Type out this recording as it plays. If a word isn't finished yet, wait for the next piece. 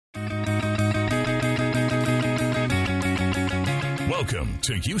Welcome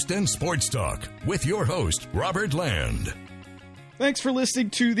to Houston Sports Talk with your host, Robert Land. Thanks for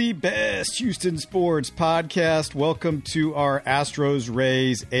listening to the best Houston sports podcast. Welcome to our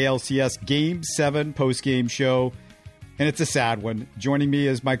Astros-Rays ALCS Game 7 postgame show. And it's a sad one. Joining me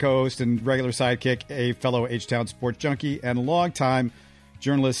is my co-host and regular sidekick, a fellow H-Town sports junkie and longtime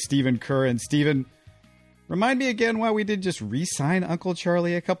journalist, Stephen Kerr. And Stephen, remind me again why we did just re-sign Uncle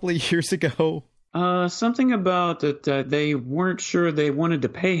Charlie a couple of years ago. Something about that they weren't sure they wanted to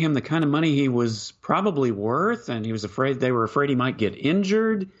pay him the kind of money he was probably worth, and they were afraid he might get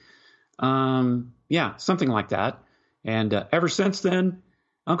injured. Yeah, something like that. And ever since then,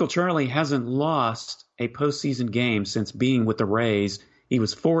 Uncle Charlie hasn't lost a postseason game since being with the Rays. He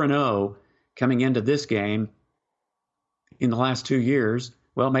was 4-0 coming into this game in the last 2 years.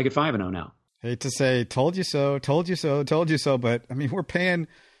 Well, make it 5-0 now. Hate to say, told you so, but I mean, we're paying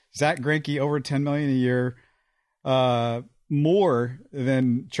Zach Greinke over $10 million a year, more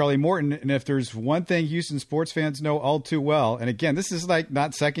than Charlie Morton. And if there's one thing Houston sports fans know all too well, and again, this is like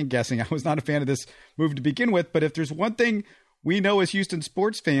not second guessing. I was not a fan of this move to begin with, but if there's one thing we know as Houston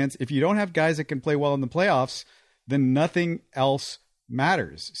sports fans, if you don't have guys that can play well in the playoffs, then nothing else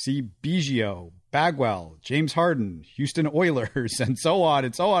matters. See Biggio, Bagwell, James Harden, Houston Oilers, and so on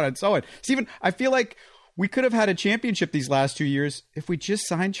and so on and so on. Stephen, I feel like we could have had a championship these last 2 years if we just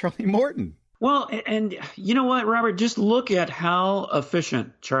signed Charlie Morton. Well, and you know what, Robert? Just look at how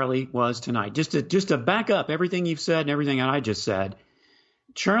efficient Charlie was tonight. Just to back up everything you've said and everything I just said,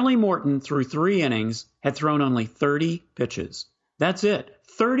 Charlie Morton, through 3 innings, had thrown only 30 pitches. That's it.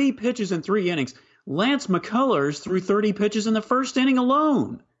 30 pitches in 3 innings. Lance McCullers threw 30 pitches in the first inning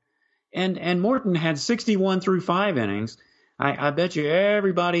alone. And Morton had 61 through 5 innings. I bet you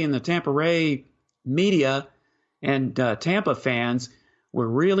everybody in the Tampa Ray media and Tampa fans were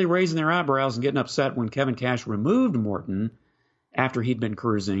really raising their eyebrows and getting upset when Kevin Cash removed Morton after he'd been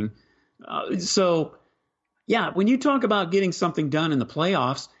cruising. So, yeah, when you talk about getting something done in the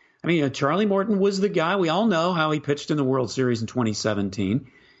playoffs, I mean, Charlie Morton was the guy. We all know how he pitched in the World Series in 2017.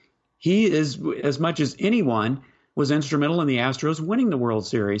 He is, as much as anyone, was instrumental in the Astros winning the World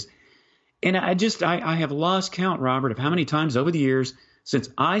Series. And I have lost count, Robert, of how many times over the years since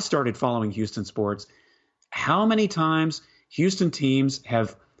I started following Houston sports, how many times Houston teams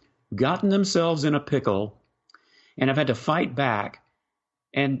have gotten themselves in a pickle and have had to fight back.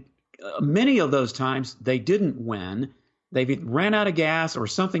 And many of those times they didn't win. They ran out of gas or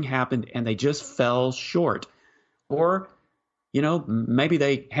something happened and they just fell short. Or, maybe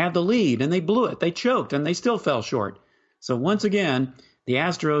they had the lead and they blew it. They choked and they still fell short. So once again, the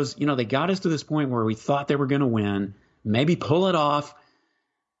Astros, they got us to this point where we thought they were going to win, maybe pull it off.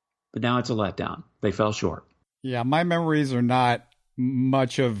 But now it's a letdown. They fell short. Yeah, my memories are not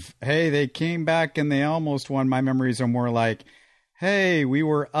much of, hey, they came back and they almost won. My memories are more like, hey, we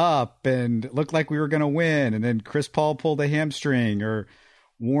were up and it looked like we were going to win. And then Chris Paul pulled a hamstring, or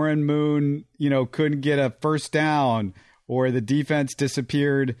Warren Moon, couldn't get a first down, or the defense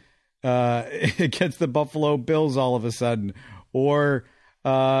disappeared against the Buffalo Bills all of a sudden. Or,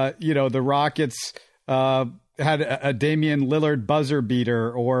 the Rockets had a Damian Lillard buzzer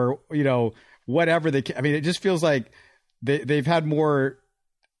beater, or, whatever it just feels like they've had more,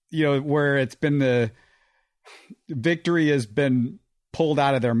 where it's been the victory has been pulled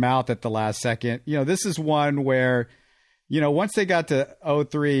out of their mouth at the last second. This is one where, once they got to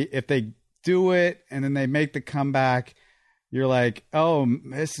 0-3, if they do it and then they make the comeback, you're like, oh,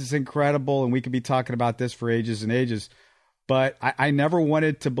 this is incredible. And we could be talking about this for ages and ages. But I never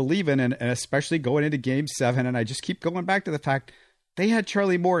wanted to believe in, and especially going into Game 7, and I just keep going back to the fact they had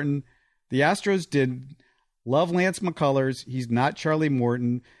Charlie Morton. The Astros did love Lance McCullers. He's not Charlie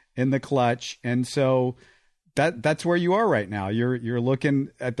Morton in the clutch. And so that's where you are right now. You're looking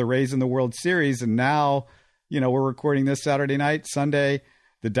at the Rays in the World Series, and now, we're recording this Saturday night. Sunday,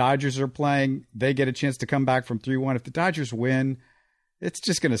 the Dodgers are playing. They get a chance to come back from 3-1. If the Dodgers win, it's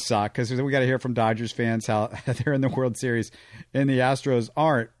just going to suck, because we got to hear from Dodgers fans how they're in the World Series and the Astros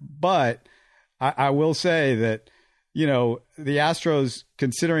aren't. But I will say that, the Astros,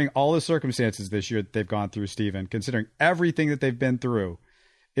 considering all the circumstances this year that they've gone through, Stephen, considering everything that they've been through,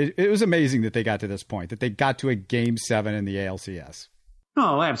 it was amazing that they got to this point, that they got to a Game 7 in the ALCS.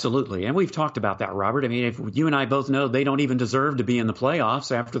 Oh, absolutely. And we've talked about that, Robert. I mean, if you and I both know they don't even deserve to be in the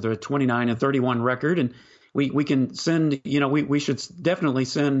playoffs after their 29-31 record. And we can send, we should definitely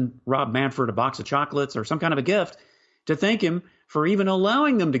send Rob Manfred a box of chocolates or some kind of a gift to thank him for even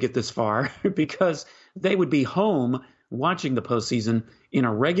allowing them to get this far, because they would be home watching the postseason in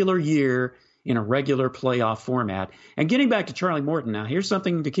a regular year, in a regular playoff format. And getting back to Charlie Morton, now here's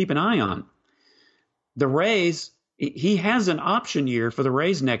something to keep an eye on. The Rays he has an option year for the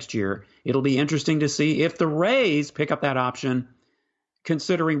Rays next year. It'll be interesting to see if the Rays pick up that option,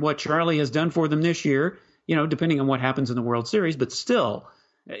 considering what Charlie has done for them this year, depending on what happens in the World Series. But still,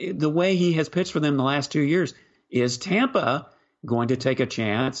 the way he has pitched for them the last 2 years, is Tampa going to take a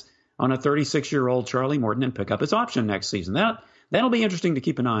chance on a 36-year-old Charlie Morton and pick up his option next season? That'll be interesting to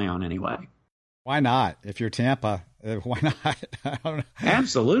keep an eye on anyway. Why not? If you're Tampa, why not? I don't know.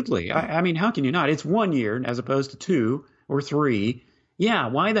 Absolutely. I mean, how can you not? It's 1 year as opposed to 2 or 3. Yeah,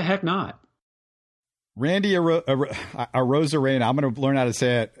 why the heck not? Randy Arozarena. I'm going to learn how to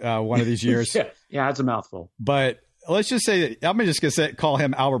say it one of these years. Yeah, it's a mouthful. But let's just say that I'm just going to call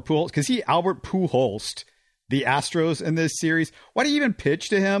him Albert Pujols, because he Albert Pujols the Astros in this series. Why do you even pitch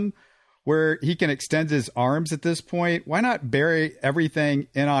to him where he can extend his arms at this point? Why not bury everything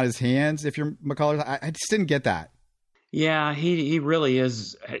in on his hands if you're McCullers? I just didn't get that. Yeah, he really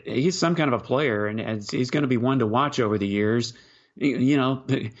is. He's some kind of a player, and he's going to be one to watch over the years.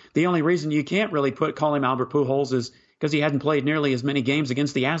 The only reason you can't really call him Albert Pujols is because he hadn't played nearly as many games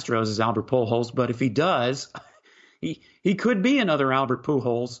against the Astros as Albert Pujols. But if he does, he could be another Albert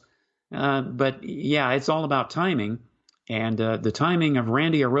Pujols. But yeah, it's all about timing. And the timing of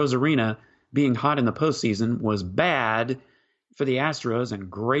Randy Arozarena being hot in the postseason was bad for the Astros and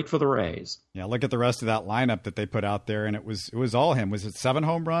great for the Rays. Yeah, look at the rest of that lineup that they put out there, and it was all him. Was it 7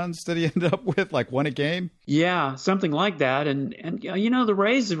 home runs that he ended up with, like 1 a game? Yeah, something like that. And the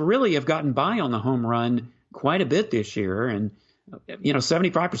Rays really have gotten by on the home run quite a bit this year. And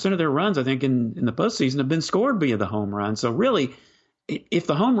 75% of their runs, I think, in the postseason have been scored via the home run. So really, if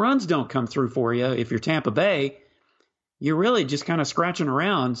the home runs don't come through for you, if you're Tampa Bay, you're really just kind of scratching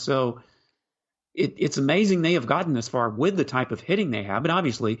around. So it's amazing they have gotten this far with the type of hitting they have. But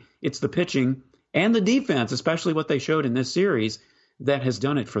obviously, it's the pitching and the defense, especially what they showed in this series, that has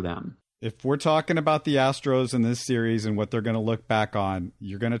done it for them. If we're talking about the Astros in this series and what they're going to look back on,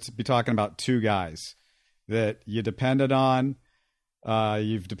 you're going to be talking about 2 guys that you depended on.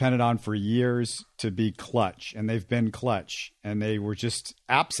 You've depended on for years to be clutch, and they've been clutch, and they were just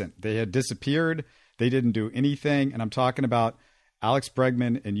absent. They had disappeared. They didn't do anything. And I'm talking about Alex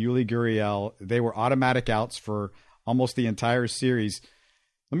Bregman and Yuli Gurriel. They were automatic outs for almost the entire series.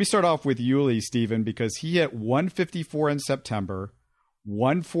 Let me start off with Yuli, Stephen, because he hit 154 in September,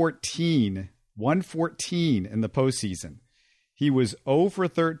 114 in the postseason. He was 0 for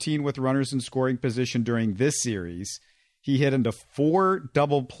 13 with runners in scoring position during this series. He hit into 4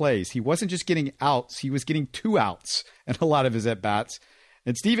 double plays. He wasn't just getting outs. He was getting 2 outs in a lot of his at-bats.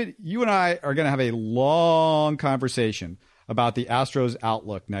 And Stephen, you and I are going to have a long conversation about the Astros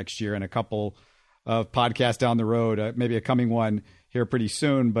outlook next year and a couple of podcasts down the road, maybe a coming one here pretty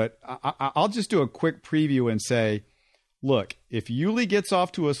soon. But I'll just do a quick preview and say, look, if Yuli gets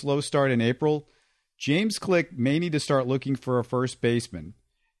off to a slow start in April, James Click may need to start looking for a first baseman.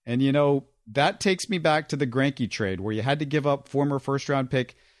 And, that takes me back to the Greinke trade where you had to give up former first-round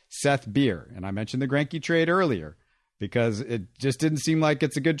pick Seth Beer. And I mentioned the Greinke trade earlier because it just didn't seem like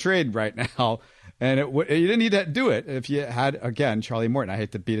it's a good trade right now. And you didn't need to do it if you had, again, Charlie Morton. I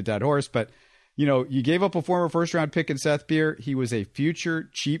hate to beat a dead horse, but, you gave up a former first-round pick in Seth Beer. He was a future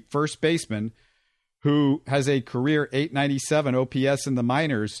cheap first baseman who has a career .897 OPS in the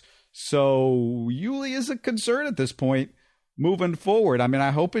minors. So Yuli is a concern at this point moving forward. I mean,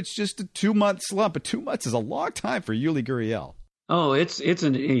 I hope it's just a 2-month slump, but 2 months is a long time for Yuli Gurriel. Oh, it's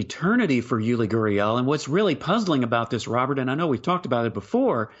an eternity for Yuli Gurriel. And what's really puzzling about this, Robert, and I know we've talked about it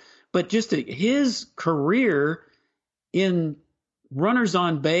before, but just his career in runners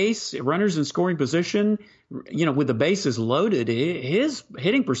on base, runners in scoring position, with the bases loaded, his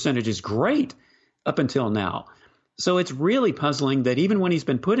hitting percentage is great up until now. So it's really puzzling that even when he's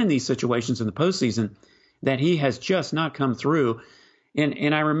been put in these situations in the postseason, that he has just not come through.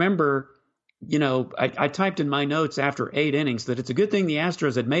 And I remember, I typed in my notes after 8 innings that it's a good thing the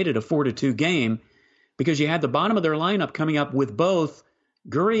Astros had made it a 4-2 game because you had the bottom of their lineup coming up with both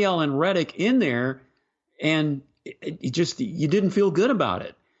Gurriel and Reddick in there, and you didn't feel good about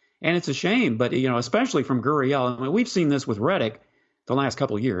it. And it's a shame, but, especially from Gurriel. I mean, we've seen this with Reddick the last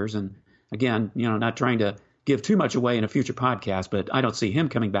couple of years. And again, not trying to give too much away in a future podcast, but I don't see him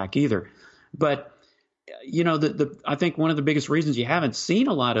coming back either. But I think one of the biggest reasons you haven't seen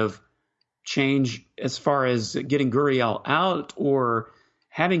a lot of change as far as getting Gurriel out or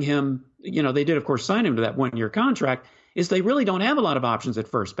having him, they did, of course, sign him to that 1-year contract, is they really don't have a lot of options at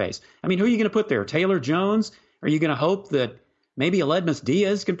first base. I mean, who are you going to put there? Taylor Jones? Are you going to hope that maybe Aledmus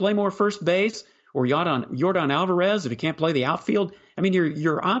Diaz can play more first base, or Yordan Alvarez if he can't play the outfield? I mean,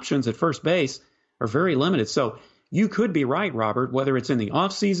 your options at first base are very limited. So you could be right, Robert, whether it's in the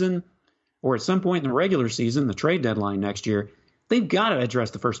offseason or at some point in the regular season, the trade deadline next year, they've got to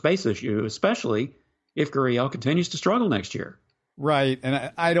address the first base issue, especially if Gurriel continues to struggle next year. Right.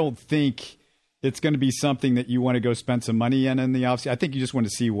 And I don't think it's going to be something that you want to go spend some money in the offseason. I think you just want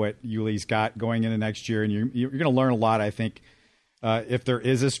to see what Yuli's got going into next year. And you're going to learn a lot, I think, if there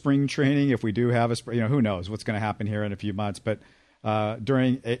is a spring training, if we do have a spring, who knows what's going to happen here in a few months. But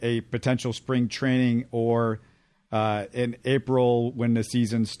during a potential spring training or in April when the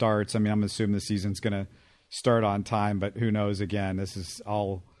season starts, I mean, I'm assuming the season's going to start on time, but who knows? Again, this is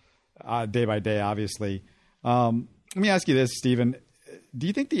all day by day, obviously. Let me ask you this, Stephen. Do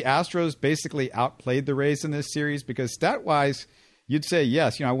you think the Astros basically outplayed the Rays in this series? Because stat-wise, you'd say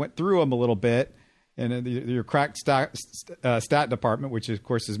yes. I went through them a little bit, and your cracked stat department, which of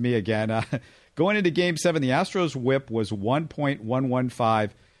course is me again. Going into Game 7, the Astros whip was 1.115.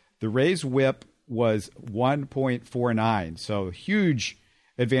 The Rays whip was 1.49. So huge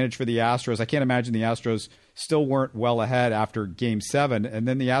advantage for the Astros. I can't imagine the Astros still weren't well ahead after Game 7. And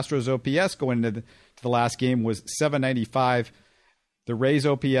then the Astros OPS going into the last game was 795. The Rays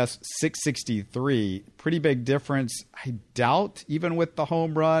OPS 663. Pretty big difference. I doubt, even with the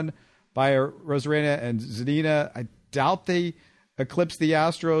home run by Rosarena and Zadina, I doubt they eclipsed the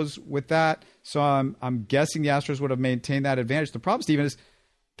Astros with that. So I'm guessing the Astros would have maintained that advantage. The problem, Stephen, is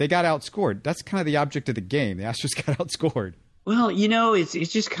they got outscored. That's kind of the object of the game. The Astros got outscored. Well, it's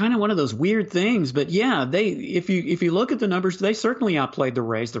just kind of one of those weird things. But yeah, if you look at the numbers, they certainly outplayed the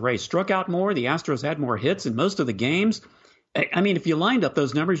Rays. The Rays struck out more. The Astros had more hits in most of the games. I mean, if you lined up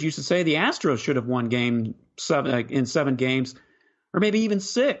those numbers, you should say the Astros should have won Game 7 in 7 games, or maybe even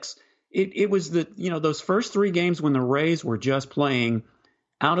 6. It was those first 3 games when the Rays were just playing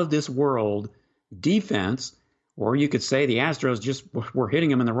out of this world defense, or you could say the Astros just were hitting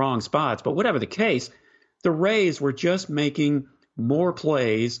them in the wrong spots. But whatever the case, the Rays were just making more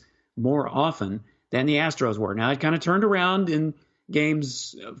plays more often than the Astros were. Now, it kind of turned around in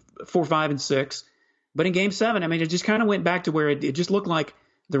games 4, 5, and 6. But in Game 7, I mean, it just kind of went back to where it just looked like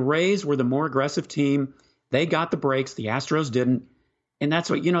the Rays were the more aggressive team. They got the breaks. The Astros didn't. And that's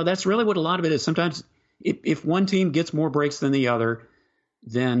that's really what a lot of it is. Sometimes if one team gets more breaks than the other,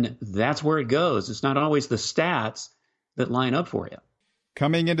 then that's where it goes. It's not always the stats that line up for you.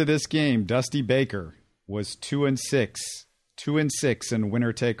 Coming into this game, Dusty Baker was 2-6 in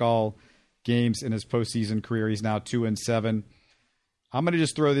winner-take-all games in his postseason career. He's now 2-7. I'm going to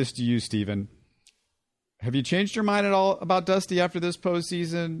just throw this to you, Stephen. Have you changed your mind at all about Dusty after this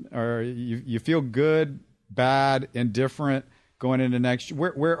postseason? Or you feel good, bad, indifferent going into next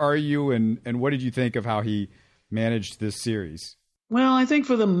year? Where are you, and what did you think of how he managed this series? Well, I think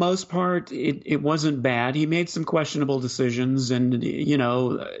for the most part, it wasn't bad. He made some questionable decisions, and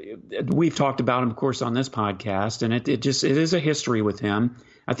we've talked about him, of course, on this podcast, and it is a history with him.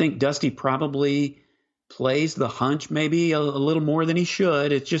 I think Dusty probably plays the hunch maybe a little more than he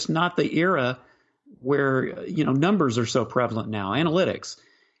should. It's just not the era where numbers are so prevalent now, analytics,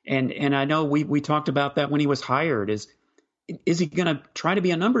 and I know we talked about that when he was hired. Is he going to try to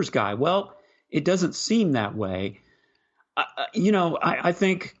be a numbers guy? Well, it doesn't seem that way. I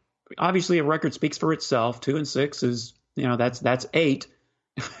think obviously a record speaks for itself. 2-6 is that's 8.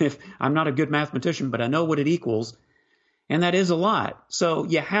 I'm not a good mathematician, but I know what it equals, and that is a lot. So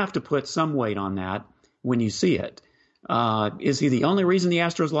you have to put some weight on that when you see it. Is he the only reason the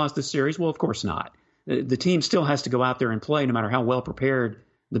Astros lost this series? Well, of course not. The team still has to go out there and play no matter how well prepared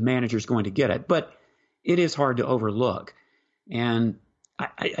the manager's going to get it. But it is hard to overlook. And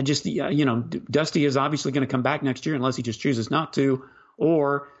I just, Dusty is obviously going to come back next year unless he just chooses not to.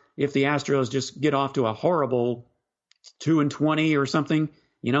 Or if the Astros just get off to a horrible 2-20 or something,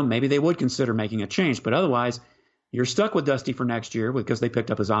 maybe they would consider making a change. But otherwise, you're stuck with Dusty for next year because they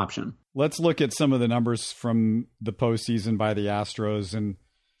picked up his option. Let's look at some of the numbers from the postseason by the Astros. And,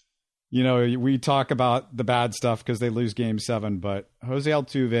 we talk about the bad stuff because they lose Game 7, but Jose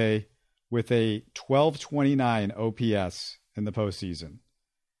Altuve with a 1229 OPS in the postseason.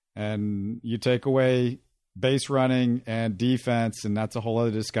 And you take away base running and defense, and that's a whole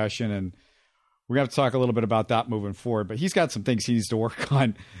other discussion. And we're going to have to talk a little bit about that moving forward. But he's got some things he needs to work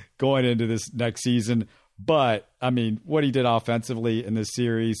on going into this next season. But, I mean, what he did offensively in this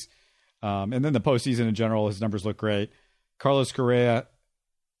series, and then the postseason in general, his numbers look great. Carlos Correa,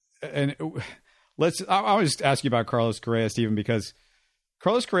 and I'll just ask you about Carlos Correa, Stephen, because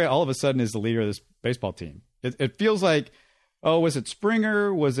Carlos Correa all of a sudden is the leader of this baseball team. It feels like, was it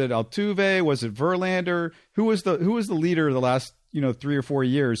Springer? Was it Altuve? Was it Verlander? Who was the leader of the last 3 or 4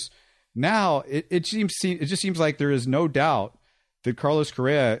 years? Now it just seems like there is no doubt that Carlos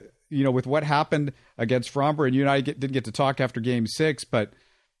Correa, with what happened against Framber, and you and I didn't get to talk after Game 6, but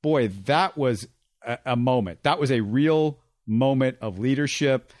boy, that was a moment. That was a real moment of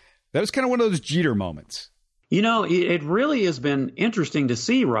leadership. That was kind of one of those Jeter moments. You know, it really has been interesting to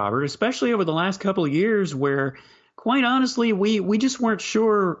see, Robert, especially over the last couple of years where, quite honestly, we just weren't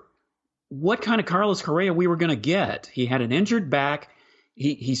sure what kind of Carlos Correa we were going to get. He had an injured back.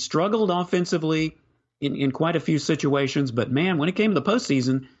 He struggled offensively in quite a few situations. But, man, when it came to the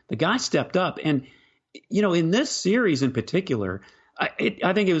postseason, the guy stepped up. And, you know, in this series in particular,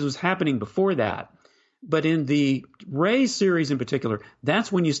 I think it was happening before that. But in the Rays series in particular,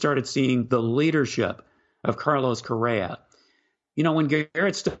 that's when you started seeing the leadership of Carlos Correa. You know, when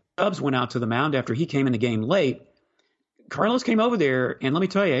Garrett Stubbs went out to the mound after he came in the game late, Carlos came over there, and let me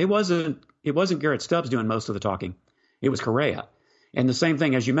tell you, it wasn't Garrett Stubbs doing most of the talking. It was Correa. And the same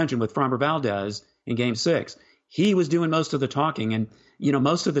thing, as you mentioned, with Framber Valdez in Game 6. He was doing most of the talking. And, you know,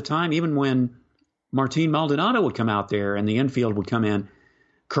 most of the time, even when Martin Maldonado would come out there and the infield would come in,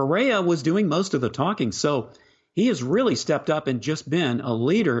 Correa was doing most of the talking. So he has really stepped up and just been a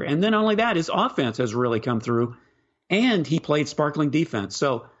leader. And then not only that, his offense has really come through, and he played sparkling defense.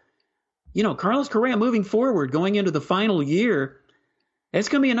 So, you know, Carlos Correa moving forward, going into the final year, it's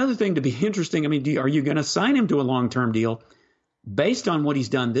going to be another thing to be interesting. I mean, are you going to sign him to a long-term deal based on what he's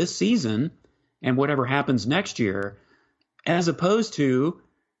done this season and whatever happens next year, as opposed to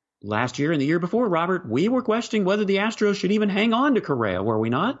last year and the year before, Robert, we were questioning whether the Astros should even hang on to Correa, were we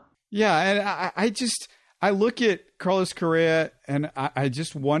not? Yeah, and I look at Carlos Correa and I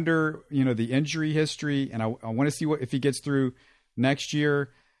just wonder, you know, the injury history, and I want to see if he gets through next year.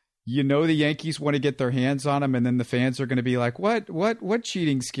 You know, the Yankees want to get their hands on him, and then the fans are going to be like, what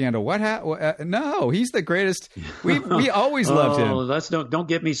cheating scandal? No, he's the greatest. We always loved him. Don't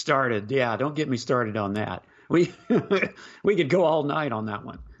get me started. Yeah, don't get me started on that. We could go all night on that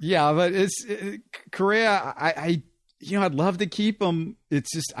one. Yeah, but Correa, I'd love to keep him.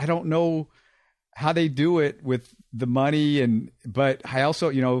 It's just, I don't know how they do it with the money, but I also,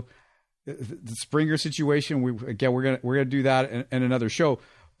 you know, the Springer situation. We're gonna do that in another show.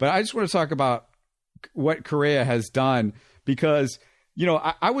 But I just want to talk about what Correa has done, because, you know,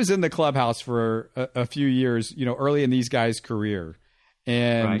 I was in the clubhouse for a few years, you know, early in these guys' career,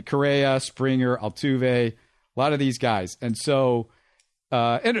 and right. Correa, Springer, Altuve, a lot of these guys, and so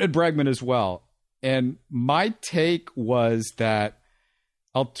and Bregman as well. And my take was that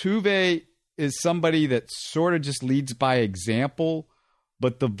Altuve is somebody that sort of just leads by example,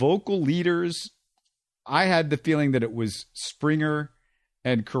 but the vocal leaders, I had the feeling that it was Springer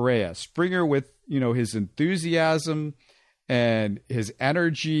and Correa. Springer with, you know, his enthusiasm and his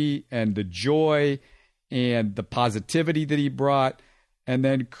energy and the joy and the positivity that he brought. And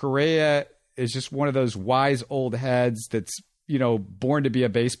then Correa is just one of those wise old heads that's, you know, born to be a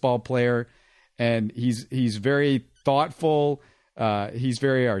baseball player. And he's very thoughtful. He's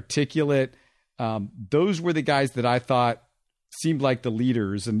very articulate. Those were the guys that I thought seemed like the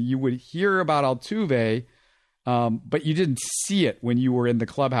leaders. And you would hear about Altuve, but you didn't see it when you were in the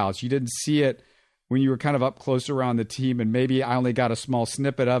clubhouse. You didn't see it when you were kind of up close around the team. And maybe I only got a small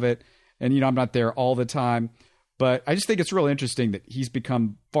snippet of it. And, you know, I'm not there all the time. But I just think it's real interesting that he's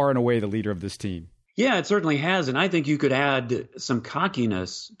become far and away the leader of this team. Yeah, it certainly has. And I think you could add some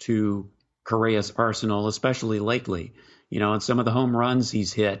cockiness to Correa's arsenal, especially lately. You know, and some of the home runs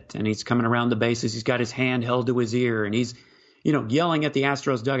he's hit, and he's coming around the bases. He's got his hand held to his ear, and he's, you know, yelling at the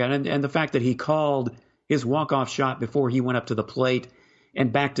Astros dugout. And the fact that he called his walk-off shot before he went up to the plate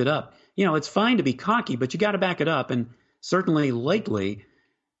and backed it up. You know, it's fine to be cocky, but you got to back it up. And certainly lately,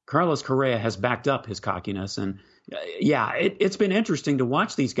 Carlos Correa has backed up his cockiness. And yeah, it's been interesting to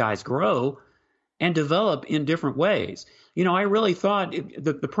watch these guys grow and develop in different ways. You know, I really thought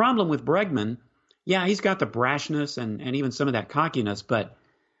the problem with Bregman, yeah, he's got the brashness and even some of that cockiness, but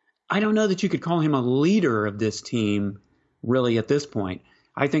I don't know that you could call him a leader of this team really at this point.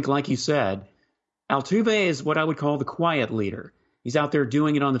 I think, like you said, Altuve is what I would call the quiet leader. He's out there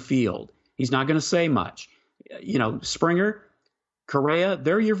doing it on the field. He's not going to say much. You know, Springer, Correa,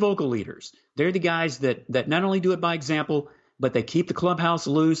 they're your vocal leaders. They're the guys that not only do it by example, but they keep the clubhouse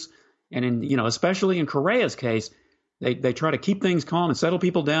loose. And in, you know, especially in Correa's case, they try to keep things calm and settle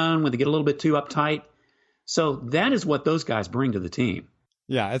people down when they get a little bit too uptight. So that is what those guys bring to the team.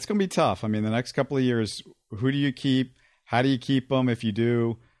 Yeah, it's going to be tough. I mean, the next couple of years, who do you keep? How do you keep them if you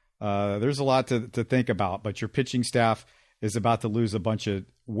do? There's a lot to think about, but your pitching staff is about to lose a bunch of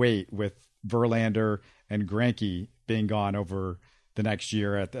weight with Verlander and Greinke being gone over the next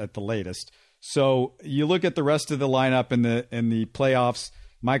year at the latest. So you look at the rest of the lineup in the playoffs.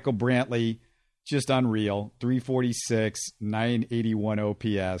 Michael Brantley, just unreal, 346, 981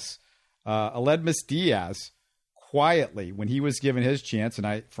 OPS. Aledmus Diaz, quietly, when he was given his chance, and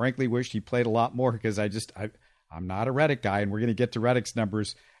I frankly wished he played a lot more because I'm not a Reddick guy, and we're going to get to Reddick's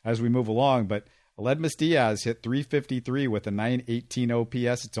numbers as we move along, but Aledmys Diaz hit 353 with a 918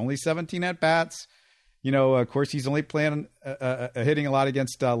 OPS. It's only 17 at bats. Of course, he's only playing hitting a lot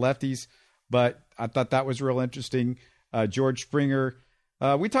against lefties, but I thought that was real interesting. George Springer.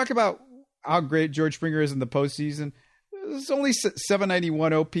 We talk about how great George Springer is in the postseason. It's only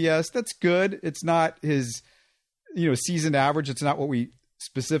 791 OPS. That's good. It's not his, season average. It's not what we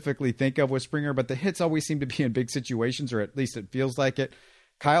specifically think of with Springer, but the hits always seem to be in big situations, or at least it feels like it.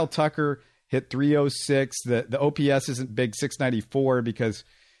 Kyle Tucker hit 306. The OPS isn't big, 694, because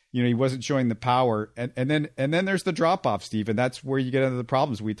he wasn't showing the power. And then there's the drop off, Steve, and that's where you get into the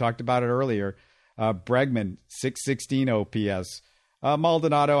problems. We talked about it earlier. Bregman, 616 OPS.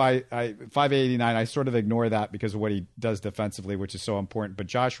 Maldonado, I 589. I sort of ignore that because of what he does defensively, which is so important. But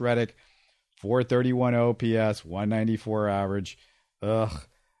Josh Reddick, 431 OPS, 194 average.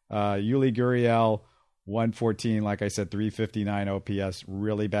 Yuli Gurriel, 114. Like I said, 359 OPS,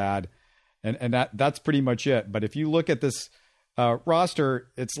 really bad. And that's pretty much it. But if you look at this roster,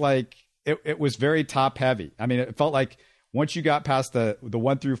 it's like it was very top heavy. I mean, it felt like once you got past the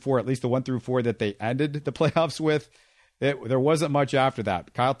 1 through 4, at least the 1 through 4 that they ended the playoffs with, there wasn't much after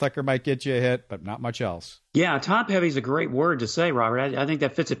that. Kyle Tucker might get you a hit, but not much else. Yeah, top heavy is a great word to say, Robert. I think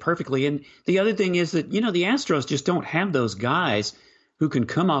that fits it perfectly. And the other thing is that, the Astros just don't have those guys who can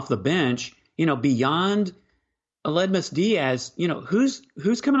come off the bench, beyond Aledmys Diaz.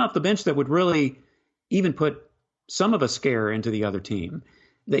 Who's coming off the bench that would really even put some of a scare into the other team?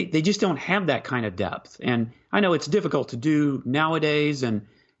 They just don't have that kind of depth. And I know it's difficult to do nowadays, and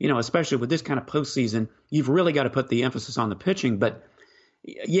especially with this kind of postseason, you've really got to put the emphasis on the pitching. But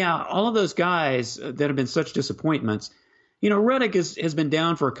yeah, all of those guys that have been such disappointments, Reddick has been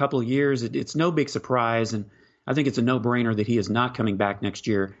down for a couple of years. It's no big surprise, and I think it's a no-brainer that he is not coming back next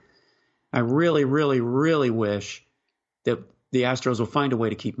year. I really, really, really wish that the Astros will find a way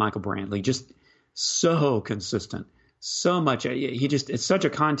to keep Michael Brantley just so consistent, so much. It's such a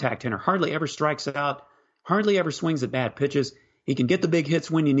contact hitter. Hardly ever strikes out, hardly ever swings at bad pitches. He can get the big hits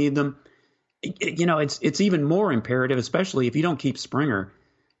when you need them. It's even more imperative, especially if you don't keep Springer.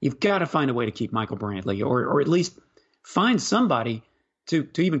 You've got to find a way to keep Michael Brantley, or at least find somebody to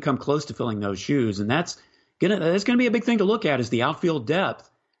even come close to filling those shoes. And that's gonna be a big thing to look at, is the outfield depth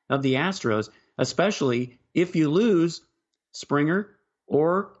of the Astros, especially if you lose Springer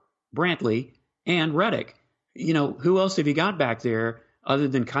or Brantley and Reddick. Who else have you got back there other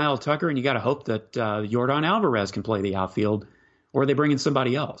than Kyle Tucker? And you got to hope that Yordan Alvarez can play the outfield, or they bring in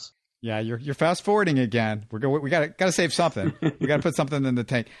somebody else. Yeah, you're fast forwarding again. We got to save something. We got to put something in the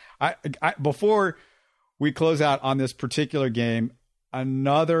tank. I before we close out on this particular game,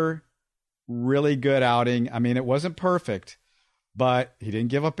 another really good outing. I mean, it wasn't perfect, but he didn't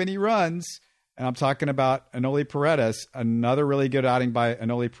give up any runs. And I'm talking about Enoli Paredes, another really good outing by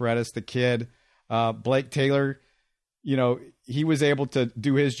Enoli Paredes, the kid. Blake Taylor, he was able to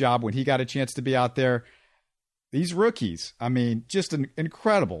do his job when he got a chance to be out there. These rookies, I mean, just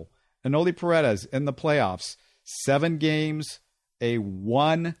incredible. Enoli Paredes in the playoffs, 7 games, a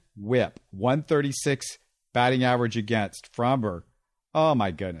 1 whip, 136 batting average against. Framber, oh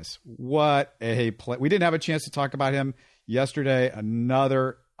my goodness, what a play. We didn't have a chance to talk about him yesterday.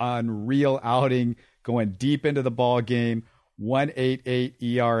 Another unreal outing, going deep into the ball game. 1.88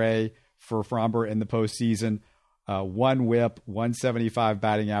 ERA for Framber in the postseason. 1 whip, 175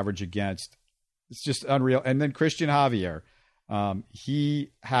 batting average against. It's just unreal. And then Christian Javier.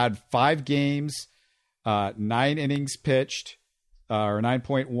 He had 5 games, 9 innings pitched, or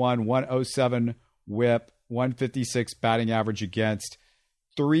 9.1, 107 whip, 156 batting average against.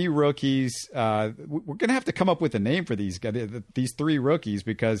 3 rookies. We're going to have to come up with a name for these 3 rookies,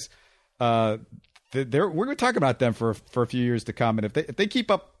 because we're going to talk about them for a few years to come. And if they keep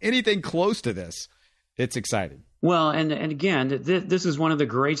up anything close to this, it's exciting. Well, and again, this is one of the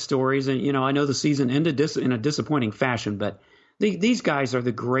great stories. And, I know the season ended in a disappointing fashion, but these guys are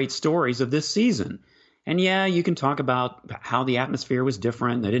the great stories of this season. And yeah, you can talk about how the atmosphere was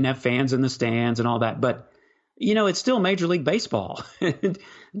different. They didn't have fans in the stands and all that, but it's still Major League Baseball.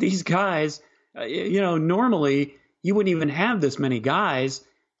 These guys, normally you wouldn't even have this many guys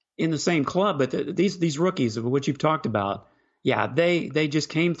in the same club, but these rookies of which you've talked about, yeah, they just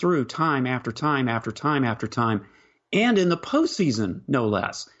came through time after time after time after time, and in the postseason, no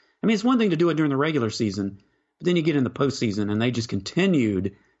less. I mean, it's one thing to do it during the regular season, but then you get in the postseason, and they just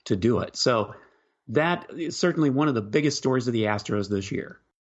continued to do it. So that is certainly one of the biggest stories of the Astros this year.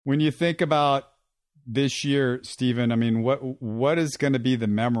 When you think about this year, Stephen, I mean, what is going to be the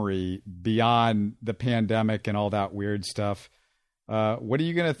memory beyond the pandemic and all that weird stuff? What are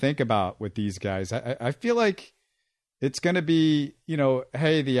you going to think about with these guys? I feel like it's going to be,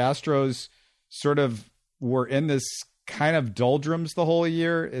 hey, the Astros sort of were in this kind of doldrums the whole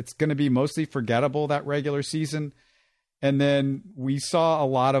year. It's going to be mostly forgettable, that regular season. And then we saw a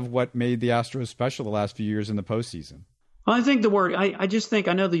lot of what made the Astros special the last few years in the postseason. Well, I think the word, I just think,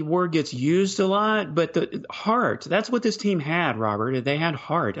 I know the word gets used a lot, but the heart, that's what this team had, Robert. They had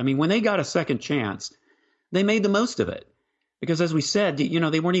heart. I mean, when they got a second chance, they made the most of it. Because as we said,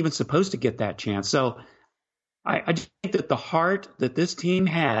 they weren't even supposed to get that chance. So I just think that the heart that this team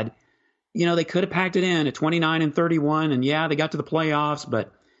had, they could have packed it in at 29-31. And yeah, they got to the playoffs,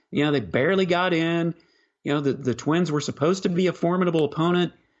 but, they barely got in. The Twins were supposed to be a formidable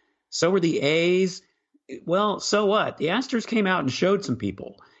opponent. So were the A's. Well, so what? The Astros came out and showed some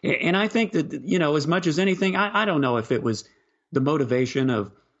people. And I think that, as much as anything, I don't know if it was the motivation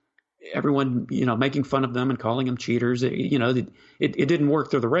of everyone, making fun of them and calling them cheaters. It didn't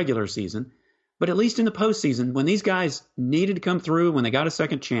work through the regular season. But at least in the postseason, when these guys needed to come through, when they got a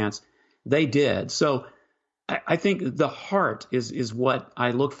second chance, they did. So I think the heart is what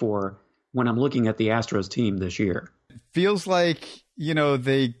I look for when I'm looking at the Astros team this year. It feels like,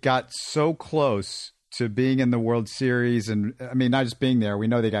 they got so close to being in the World Series. And I mean, not just being there. We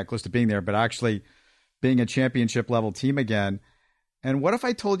know they got close to being there, but actually being a championship level team again. And what if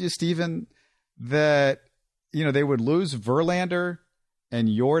I told you, Stephen, that, they would lose Verlander and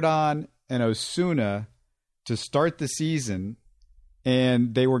Jordan and Osuna to start the season,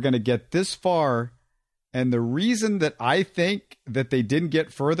 and they were going to get this far. And the reason that I think that they didn't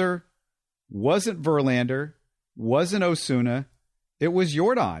get further wasn't Verlander, wasn't Osuna, it was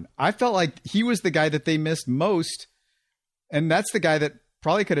Jordan. I felt like he was the guy that they missed most, and that's the guy that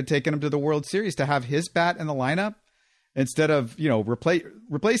probably could have taken him to the World Series, to have his bat in the lineup instead of,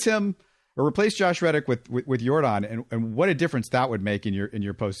 replace him or replace Josh Reddick with Jordan, and what a difference that would make in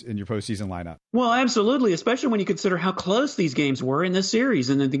your postseason lineup. Well, absolutely, especially when you consider how close these games were in this series,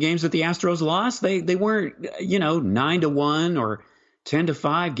 and the games that the Astros lost, they weren't 9-1 or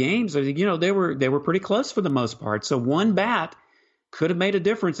 10-5 games. They were pretty close for the most part. So one bat could have made a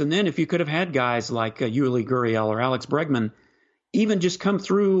difference. And then if you could have had guys like Yuli Gurriel or Alex Bregman even just come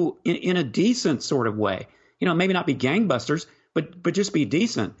through in a decent sort of way, maybe not be gangbusters, but just be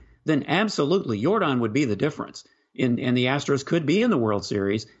decent, then absolutely Jordan would be the difference. And the Astros could be in the World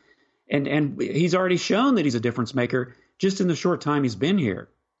Series. And he's already shown that he's a difference maker just in the short time he's been here.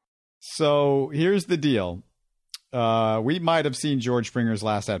 So here's the deal. We might have seen George Springer's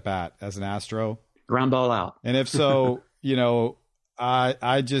last at bat as an Astro. Ground ball out. And if so, I've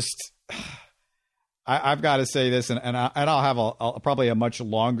got to say this, and I'll have probably a much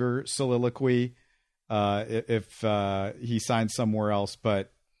longer soliloquy if he signs somewhere else.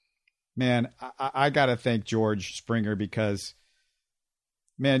 But man, I got to thank George Springer, because,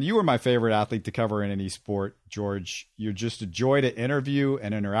 man, you were my favorite athlete to cover in any sport, George. You're just a joy to interview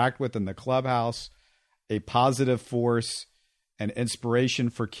and interact with in the clubhouse, a positive force and inspiration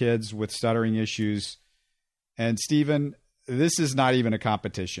for kids with stuttering issues. And Stephen, this is not even a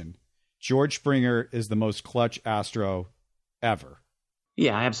competition. George Springer is the most clutch Astro ever.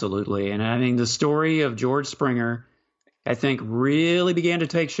 Yeah, absolutely. And I mean, the story of George Springer, I think, really began to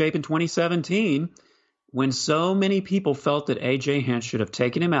take shape in 2017 when so many people felt that A.J. Hinch should have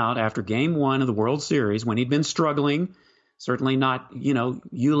taken him out after Game 1 of the World Series when he'd been struggling. Certainly not,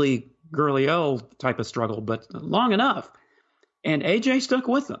 Yuli Gurriel type of struggle, but long enough. And A.J. stuck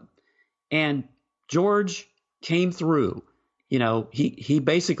with him. And George came through. He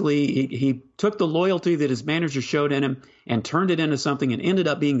basically he took the loyalty that his manager showed in him and turned it into something and ended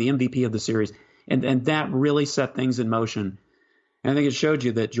up being the MVP of the series. And that really set things in motion. And I think it showed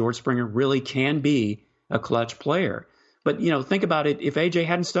you that George Springer really can be a clutch player. But, think about it. If AJ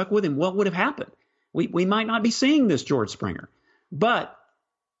hadn't stuck with him, what would have happened? We might not be seeing this George Springer. But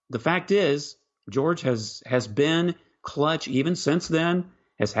the fact is, George has been clutch even since then,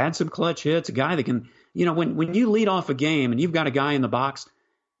 has had some clutch hits, a guy that can, when you lead off a game and you've got a guy in the box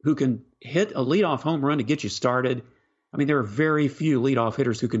who can hit a leadoff home run to get you started. I mean, there are very few leadoff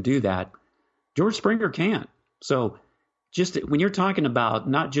hitters who can do that. George Springer can. So just when you're talking about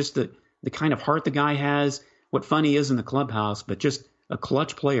not just the kind of heart the guy has, what fun he is in the clubhouse, but just a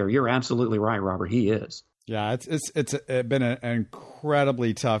clutch player, you're absolutely right, Robert. He is. Yeah, it's been an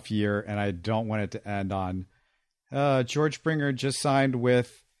incredibly tough year, and I don't want it to end on George Springer just signed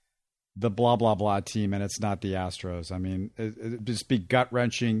with the blah, blah, blah team, and it's not the Astros. I mean, it'd just be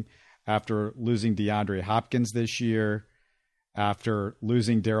gut-wrenching after losing DeAndre Hopkins this year, after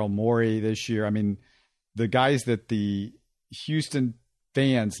losing Daryl Morey this year. I mean, the guys that the Houston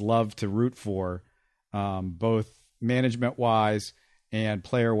fans love to root for, both management-wise and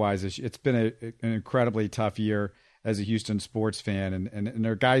player-wise. It's been an incredibly tough year as a Houston sports fan. And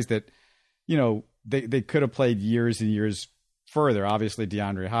there are guys that, they could have played years and years further. Obviously,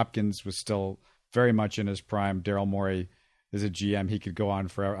 DeAndre Hopkins was still very much in his prime. Daryl Morey is a GM. He could go on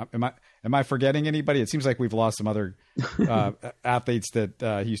forever. Am I forgetting anybody? It seems like we've lost some other athletes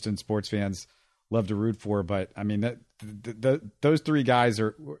that Houston sports fans love to root for. But I mean, those three guys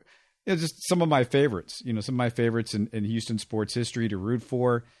are just some of my favorites. Some of my favorites in Houston sports history to root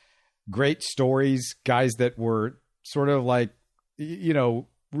for. Great stories, guys that were sort of like,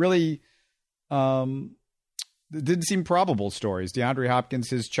 really didn't seem probable stories. DeAndre Hopkins,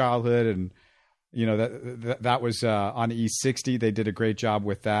 his childhood, and that was on E60. They did a great job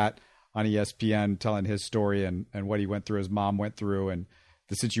with that on ESPN, telling his story and what he went through, his mom went through, and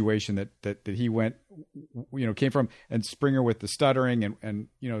the situation that he went, came from, and Springer with the stuttering and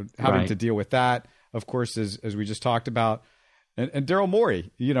having to deal with that, of course, as we just talked about. And Daryl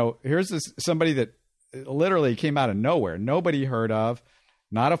Morey, here's somebody that literally came out of nowhere, nobody heard of,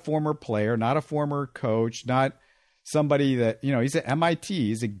 not a former player, not a former coach, not somebody that, he's at MIT,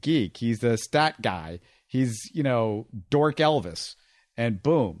 he's a geek, he's the stat guy, he's, dork Elvis, and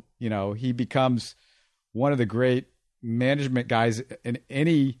boom, he becomes one of the great management guys in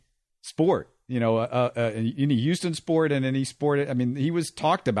any sport, in any Houston sport and any sport. I mean, he was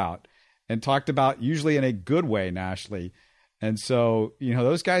talked about usually in a good way nationally. And so,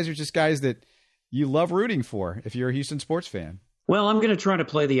 those guys are just guys that you love rooting for if you're a Houston sports fan. Well, I'm going to try to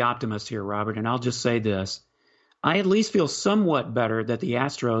play the optimist here, Robert, and I'll just say this. I at least feel somewhat better that the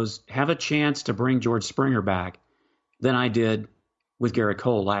Astros have a chance to bring George Springer back than I did with Garrett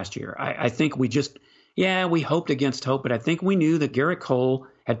Cole last year. I think we hoped against hope, but I think we knew that Garrett Cole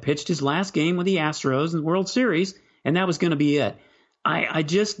had pitched his last game with the Astros in the World Series, and that was going to be it. I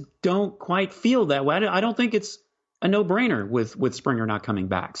just don't quite feel that way. I don't think it's a no-brainer with Springer not coming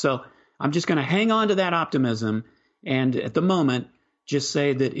back. So I'm just going to hang on to that optimism, and at the moment, just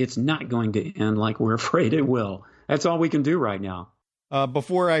say that it's not going to end like we're afraid it will. That's all we can do right now.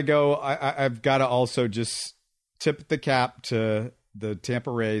 Before I go, I've got to also just tip the cap to the Tampa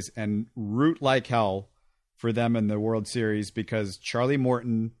Rays and root like hell for them in the World Series, because Charlie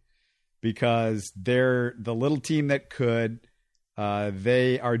Morton, because they're the little team that could.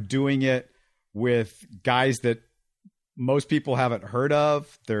 They are doing it with guys that most people haven't heard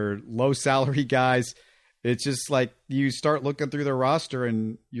of. They're low salary guys. It's just like you start looking through their roster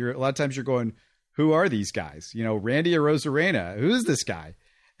and a lot of times you're going, who are these guys? Randy Arozarena, who's this guy?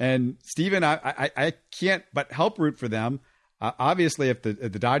 And Steven, I can't but help root for them. Obviously, if the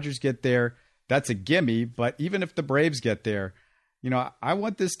Dodgers get there, that's a gimme. But even if the Braves get there, I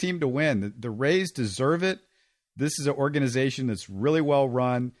want this team to win. The Rays deserve it. This is an organization that's really well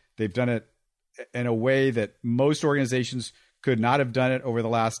run. They've done it in a way that most organizations could not have done it over the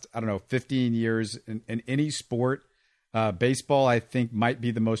last, 15 years in any sport. Baseball, I think, might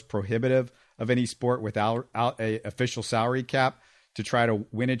be the most prohibitive of any sport without a official salary cap to try to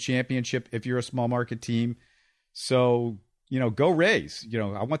win a championship if you're a small market team. So, go Rays.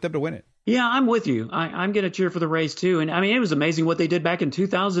 I want them to win it. Yeah, I'm with you. I'm going to cheer for the Rays too. And I mean, it was amazing what they did back in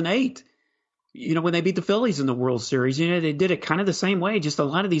 2008. When they beat the Phillies in the World Series, they did it kind of the same way. Just a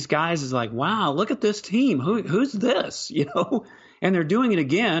lot of these guys is like, wow, look at this team. Who's this? And they're doing it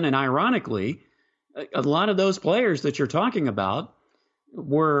again. And ironically, a lot of those players that you're talking about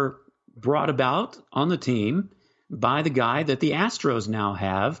were brought about on the team by the guy that the Astros now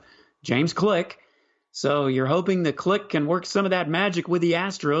have, James Click. So you're hoping that Click can work some of that magic with the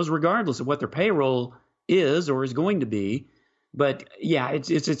Astros, regardless of what their payroll is or is going to be. But yeah,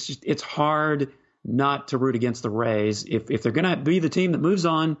 it's hard not to root against the Rays if they're going to be the team that moves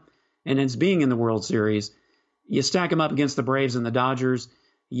on and ends being in the World Series. You stack them up against the Braves and the Dodgers.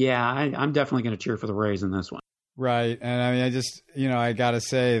 Yeah, I'm definitely going to cheer for the Rays in this one. Right, and I mean, I got to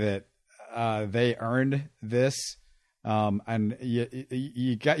say that they earned this. And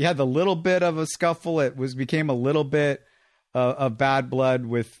you had the little bit of a scuffle. It became a little bit of bad blood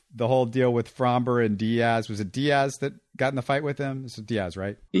with the whole deal with Framber and Diaz. Was it Diaz that got in the fight with him? It's Diaz,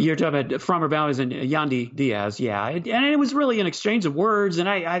 right? You're talking about Framber Valdez and Yandy Diaz, yeah. And it was really an exchange of words, and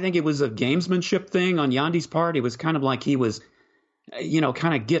I think it was a gamesmanship thing on Yandy's part. It was kind of like he was,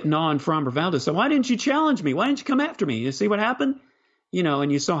 kind of getting on Framber Valdez. So why didn't you challenge me? Why didn't you come after me? You see what happened?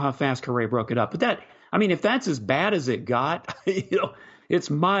 And you saw how fast Correa broke it up. But if that's as bad as it got, it's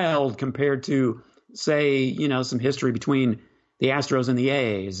mild compared to, say, some history between the Astros and the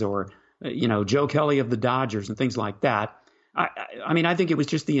A's or, Joe Kelly of the Dodgers and things like that. I mean, I think it was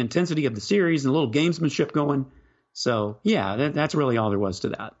just the intensity of the series and a little gamesmanship going. So, yeah, that's really all there was to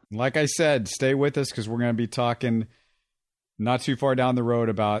that. Like I said, stay with us because we're going to be talking not too far down the road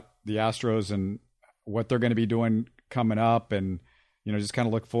about the Astros and what they're going to be doing coming up, and just kind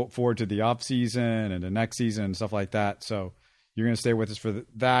of look forward to the offseason and the next season and stuff like that. So you're going to stay with us for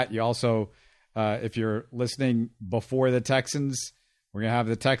that. You also, if you're listening before the Texans, we're going to have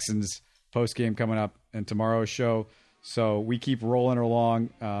the Texans post game coming up in tomorrow's show. So we keep rolling along.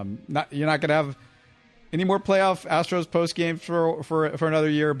 You're not going to have any more playoff Astros post games for another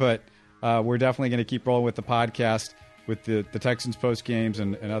year, but we're definitely going to keep rolling with the podcast with the Texans post games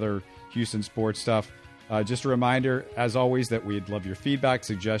and other Houston sports stuff. Just a reminder, as always, that we'd love your feedback,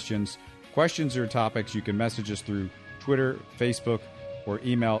 suggestions, questions, or topics. You can message us through Twitter, Facebook, or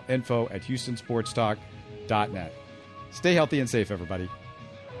email info@houstonsportstalk.net. Stay healthy and safe, everybody.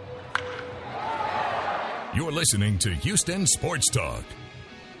 You're listening to Houston Sports Talk.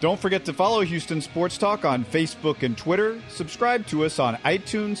 Don't forget to follow Houston Sports Talk on Facebook and Twitter. Subscribe to us on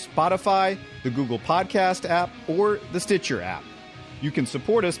iTunes, Spotify, the Google Podcast app, or the Stitcher app. You can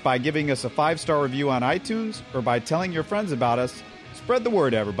support us by giving us a 5-star review on iTunes or by telling your friends about us. Spread the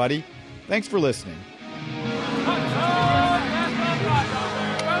word, everybody. Thanks for listening.